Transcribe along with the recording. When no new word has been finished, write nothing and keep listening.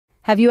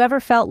Have you ever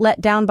felt let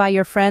down by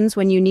your friends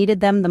when you needed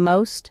them the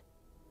most?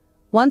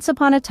 Once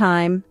upon a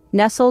time,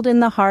 nestled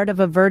in the heart of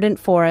a verdant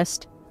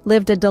forest,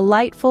 lived a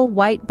delightful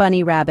white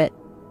bunny rabbit.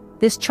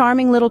 This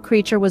charming little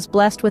creature was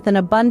blessed with an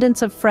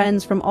abundance of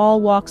friends from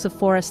all walks of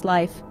forest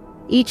life.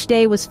 Each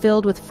day was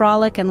filled with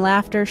frolic and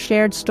laughter,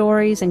 shared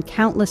stories, and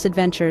countless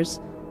adventures.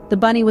 The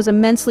bunny was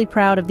immensely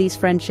proud of these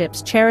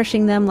friendships,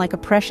 cherishing them like a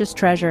precious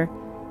treasure.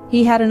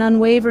 He had an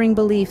unwavering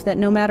belief that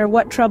no matter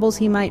what troubles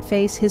he might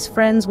face, his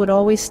friends would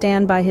always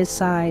stand by his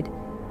side.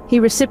 He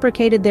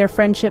reciprocated their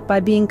friendship by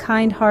being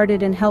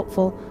kind-hearted and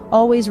helpful,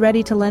 always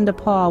ready to lend a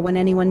paw when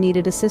anyone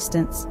needed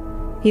assistance.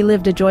 He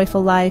lived a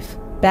joyful life,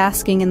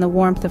 basking in the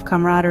warmth of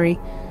camaraderie.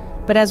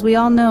 But as we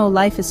all know,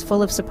 life is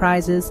full of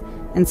surprises,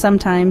 and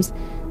sometimes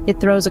it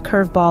throws a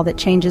curveball that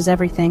changes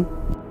everything.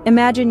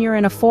 Imagine you're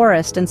in a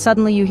forest and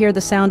suddenly you hear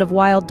the sound of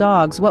wild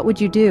dogs. What would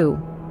you do?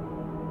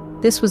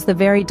 This was the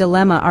very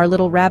dilemma our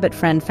little rabbit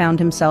friend found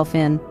himself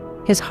in.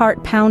 His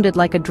heart pounded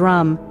like a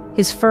drum,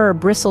 his fur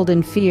bristled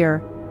in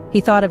fear.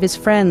 He thought of his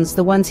friends,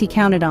 the ones he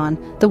counted on,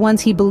 the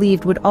ones he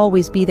believed would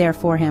always be there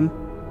for him.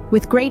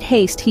 With great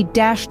haste he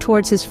dashed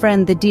towards his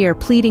friend the deer,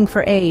 pleading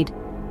for aid.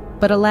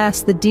 But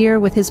alas, the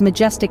deer with his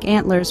majestic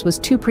antlers was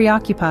too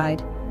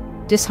preoccupied.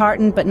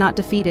 Disheartened but not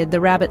defeated,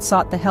 the rabbit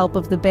sought the help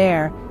of the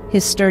bear,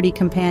 his sturdy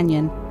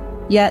companion.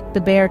 Yet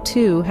the bear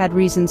too had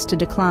reasons to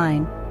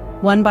decline.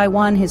 One by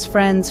one, his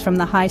friends, from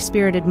the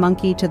high-spirited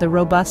monkey to the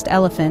robust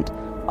elephant,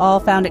 all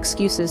found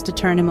excuses to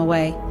turn him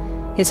away.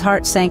 His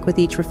heart sank with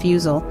each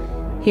refusal.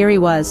 Here he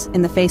was,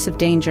 in the face of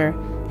danger,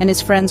 and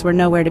his friends were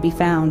nowhere to be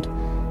found.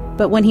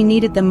 But when he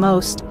needed them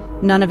most,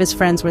 none of his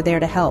friends were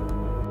there to help.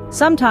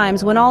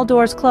 Sometimes, when all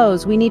doors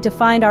close, we need to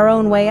find our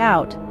own way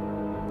out.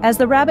 As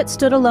the rabbit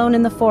stood alone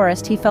in the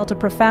forest, he felt a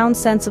profound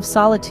sense of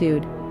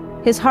solitude.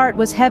 His heart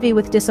was heavy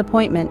with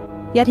disappointment,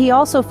 yet he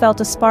also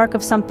felt a spark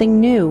of something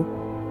new.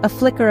 A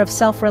flicker of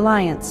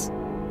self-reliance.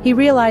 He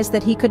realized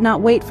that he could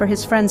not wait for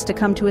his friends to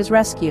come to his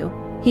rescue.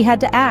 He had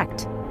to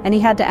act, and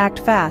he had to act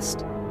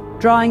fast.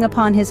 Drawing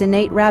upon his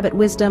innate rabbit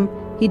wisdom,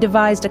 he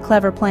devised a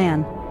clever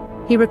plan.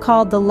 He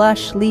recalled the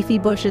lush, leafy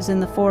bushes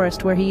in the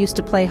forest where he used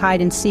to play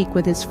hide-and-seek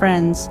with his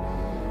friends.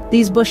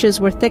 These bushes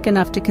were thick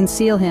enough to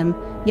conceal him,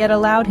 yet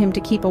allowed him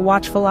to keep a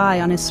watchful eye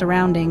on his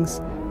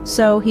surroundings.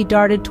 So he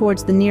darted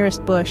towards the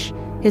nearest bush,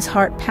 his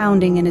heart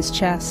pounding in his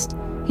chest.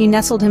 He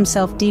nestled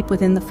himself deep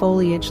within the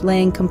foliage,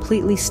 laying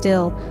completely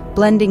still,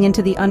 blending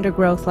into the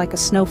undergrowth like a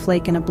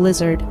snowflake in a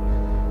blizzard.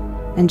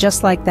 And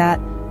just like that,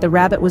 the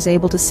rabbit was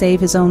able to save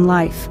his own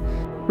life.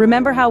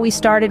 Remember how we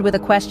started with a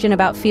question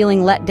about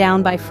feeling let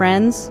down by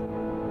friends?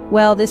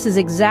 Well, this is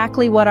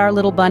exactly what our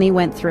little bunny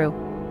went through.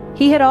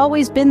 He had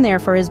always been there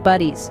for his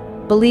buddies,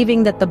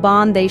 believing that the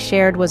bond they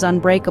shared was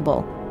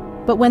unbreakable.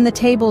 But when the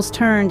tables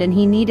turned and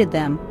he needed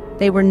them,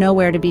 they were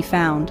nowhere to be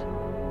found.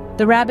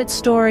 The rabbit's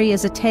story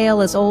is a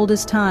tale as old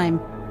as time,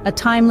 a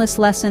timeless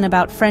lesson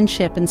about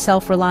friendship and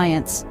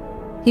self-reliance.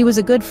 He was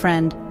a good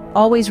friend,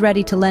 always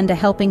ready to lend a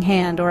helping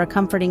hand or a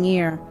comforting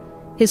ear.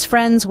 His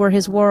friends were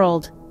his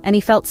world, and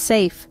he felt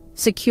safe,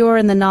 secure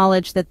in the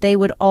knowledge that they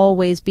would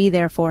always be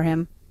there for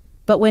him.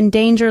 But when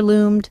danger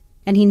loomed,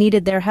 and he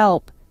needed their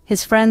help,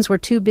 his friends were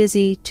too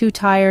busy, too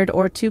tired,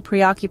 or too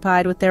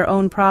preoccupied with their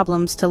own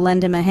problems to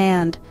lend him a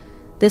hand.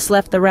 This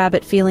left the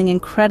rabbit feeling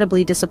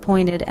incredibly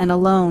disappointed and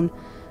alone.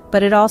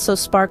 But it also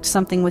sparked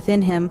something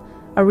within him,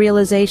 a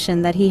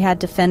realization that he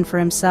had to fend for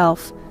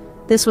himself.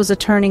 This was a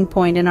turning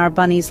point in our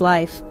bunny's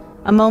life,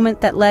 a moment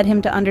that led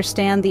him to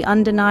understand the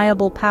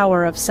undeniable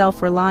power of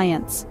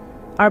self-reliance.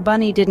 Our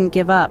bunny didn't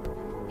give up.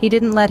 He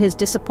didn't let his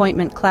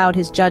disappointment cloud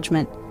his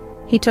judgment.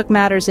 He took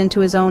matters into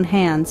his own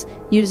hands,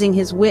 using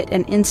his wit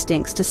and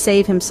instincts to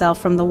save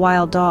himself from the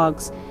wild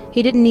dogs.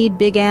 He didn't need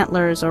big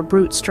antlers or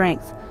brute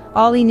strength.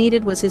 All he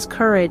needed was his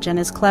courage and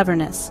his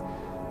cleverness.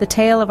 The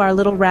tale of our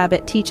little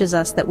rabbit teaches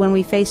us that when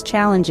we face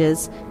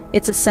challenges,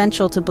 it's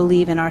essential to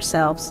believe in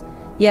ourselves.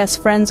 Yes,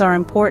 friends are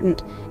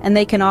important, and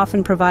they can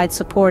often provide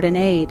support and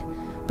aid.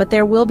 But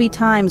there will be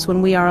times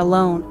when we are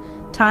alone,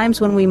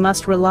 times when we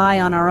must rely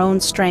on our own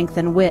strength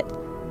and wit.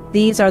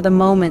 These are the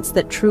moments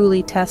that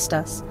truly test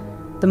us,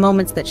 the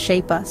moments that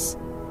shape us.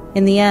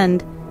 In the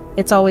end,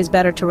 it's always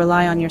better to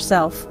rely on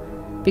yourself,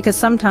 because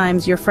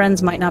sometimes your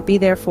friends might not be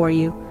there for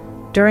you.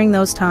 During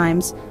those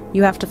times,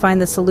 you have to find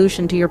the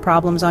solution to your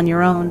problems on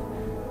your own.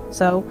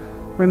 So,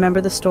 remember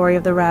the story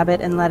of the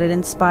rabbit and let it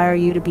inspire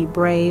you to be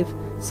brave,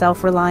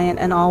 self-reliant,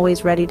 and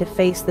always ready to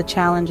face the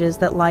challenges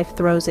that life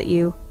throws at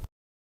you.